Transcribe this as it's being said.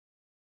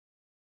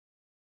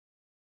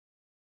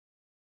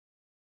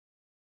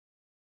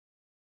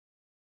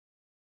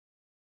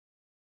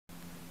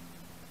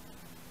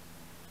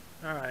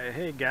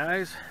Hey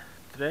guys,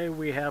 today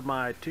we have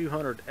my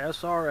 200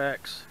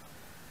 SRX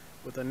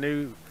with a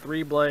new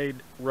 3-blade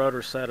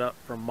rotor setup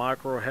from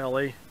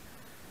micro-heli.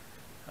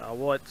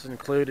 What's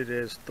included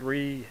is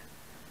 3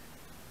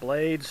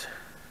 blades,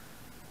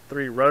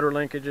 3 rotor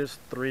linkages,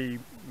 3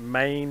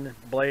 main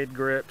blade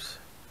grips,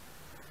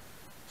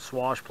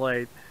 swash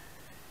plate,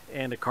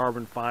 and a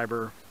carbon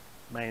fiber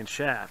main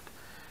shaft.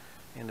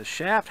 And the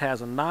shaft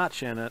has a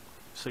notch in it,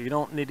 so you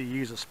don't need to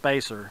use a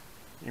spacer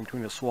in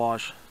between the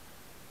swash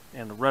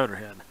and the rotor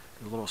head.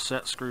 There's a little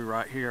set screw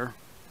right here.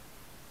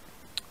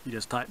 You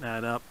just tighten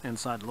that up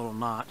inside the little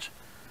notch.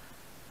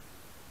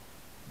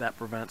 That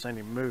prevents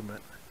any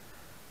movement.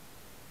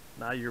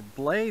 Now your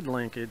blade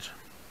linkage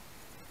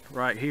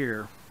right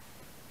here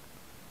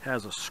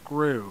has a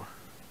screw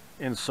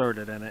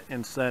inserted in it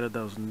instead of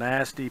those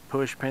nasty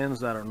push pins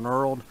that are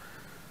knurled.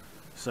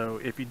 So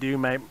if you do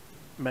make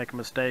a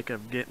mistake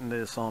of getting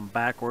this on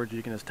backwards,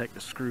 you can just take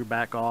the screw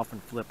back off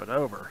and flip it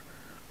over,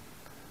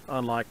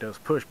 unlike those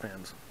push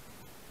pins.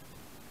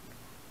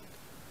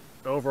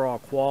 Overall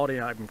quality,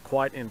 I'm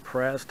quite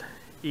impressed.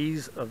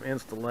 Ease of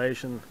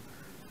installation,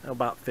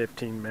 about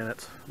 15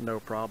 minutes, no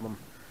problem.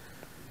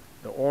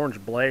 The orange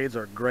blades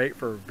are great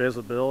for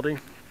visibility.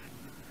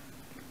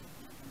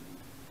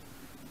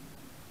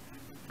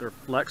 They're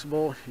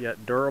flexible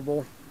yet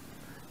durable.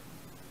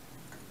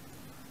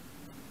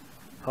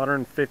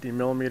 150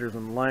 millimeters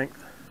in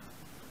length.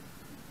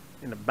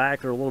 In the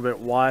back they're a little bit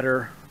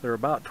wider. They're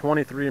about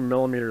 23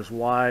 millimeters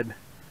wide,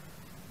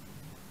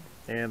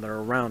 and they're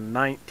around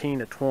 19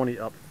 to 20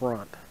 up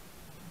front.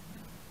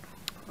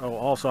 Oh,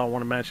 also I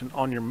want to mention,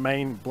 on your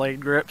main blade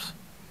grips,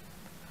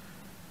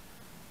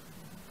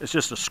 it's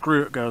just a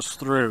screw it goes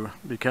through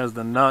because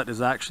the nut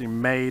is actually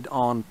made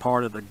on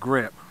part of the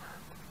grip.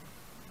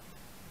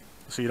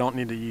 So you don't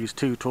need to use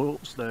 2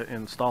 tools to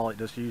install it,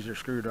 just use your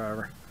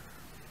screwdriver.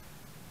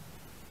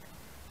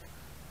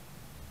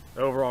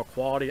 Overall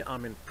quality,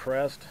 I'm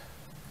impressed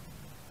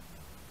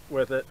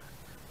with it.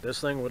 This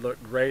thing would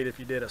look great if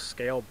you did a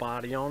scale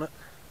body on it.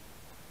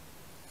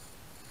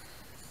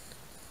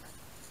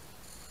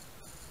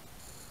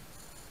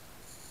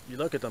 You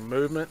look at the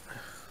movement,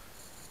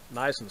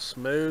 nice and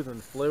smooth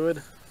and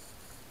fluid.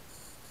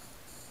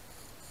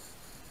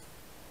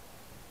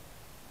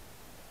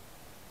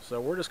 So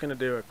we're just going to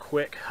do a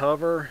quick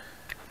hover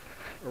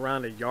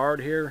around the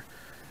yard here.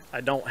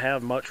 I don't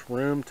have much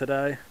room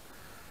today,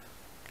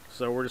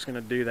 so we're just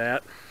going to do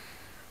that.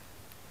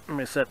 Let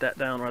me set that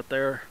down right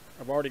there.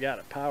 I've already got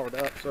it powered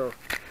up, so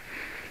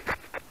I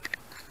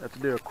have to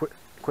do a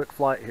quick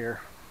flight here.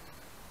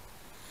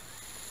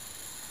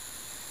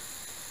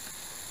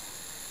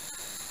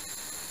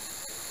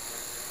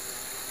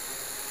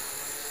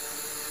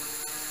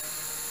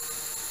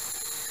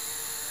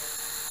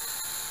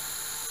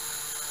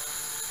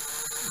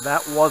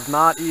 That was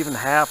not even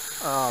half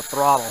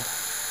throttle.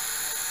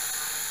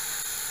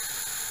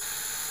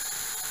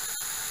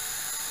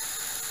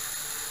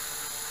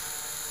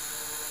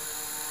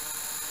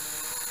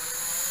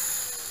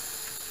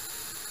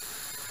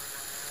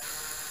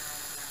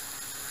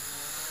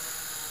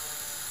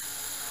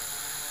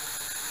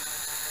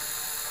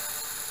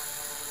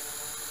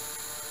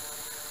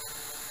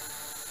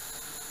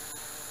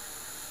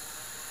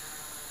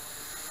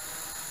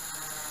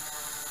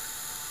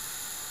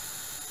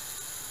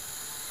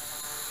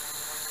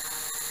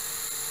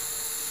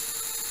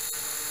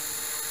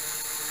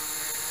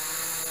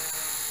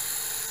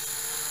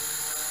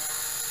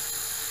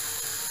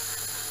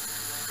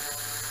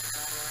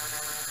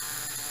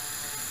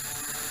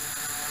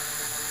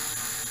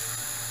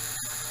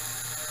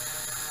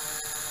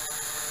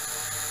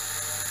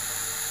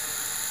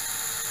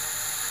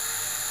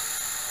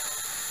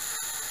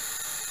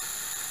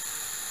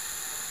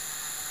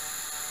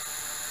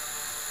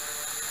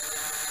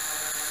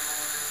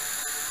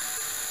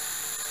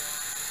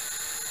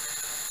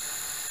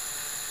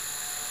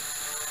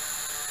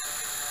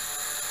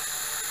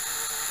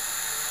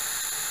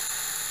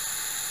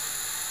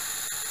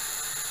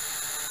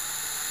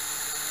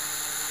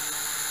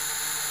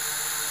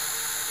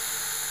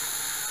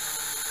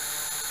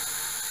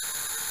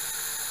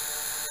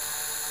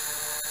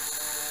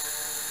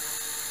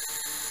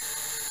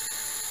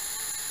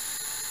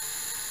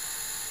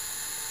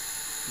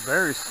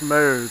 Very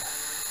smooth.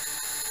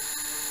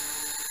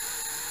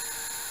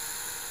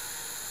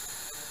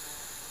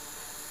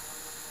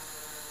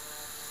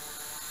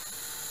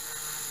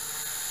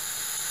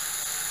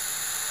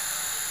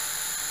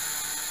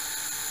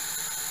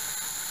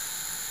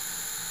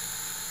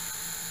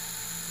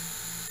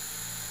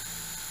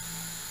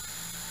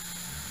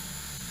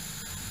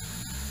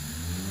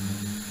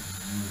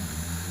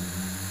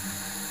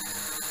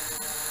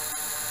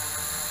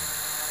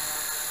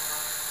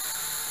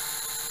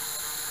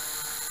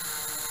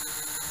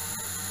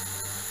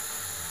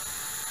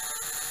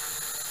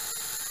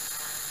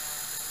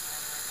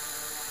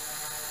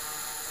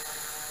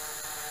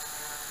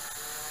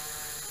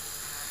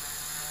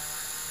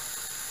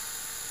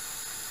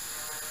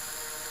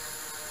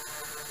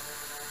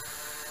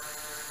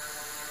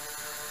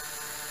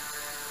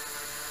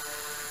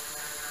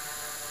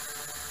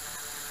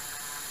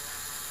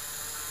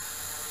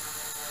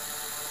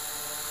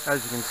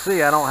 As you can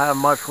see, I don't have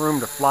much room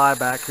to fly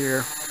back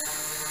here,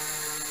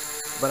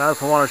 but I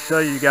just want to show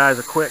you guys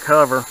a quick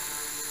hover.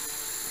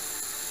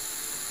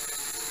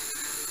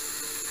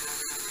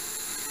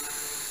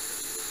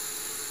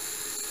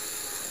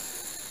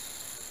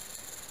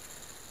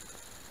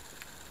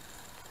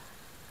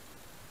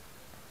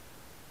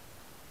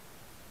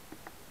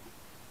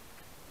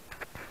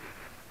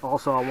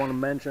 Also, I want to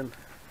mention,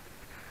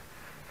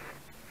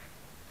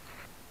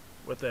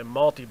 with a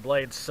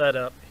multi-blade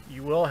setup,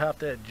 you will have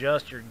to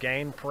adjust your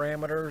gain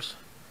parameters.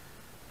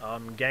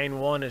 Gain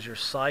 1 is your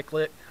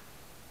cyclic.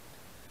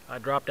 I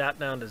dropped that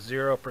down to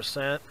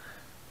 0%.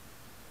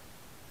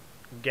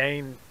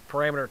 Gain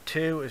parameter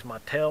 2 is my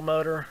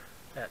tailmotor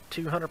at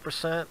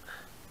 200%.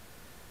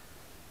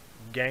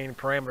 Gain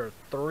parameter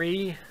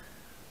 3,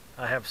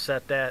 I have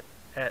set that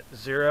at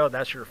 0.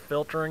 That's your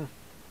filtering.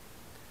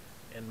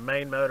 And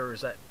main motor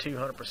is at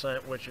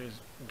 200%, which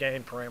is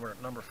gain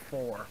parameter number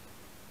 4.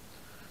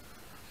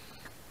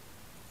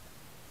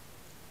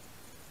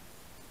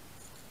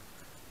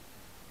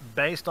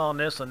 Based on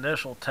this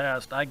initial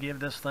test, I give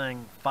this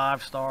thing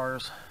 5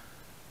 stars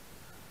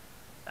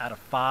out of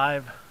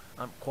 5.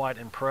 I'm quite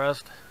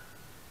impressed.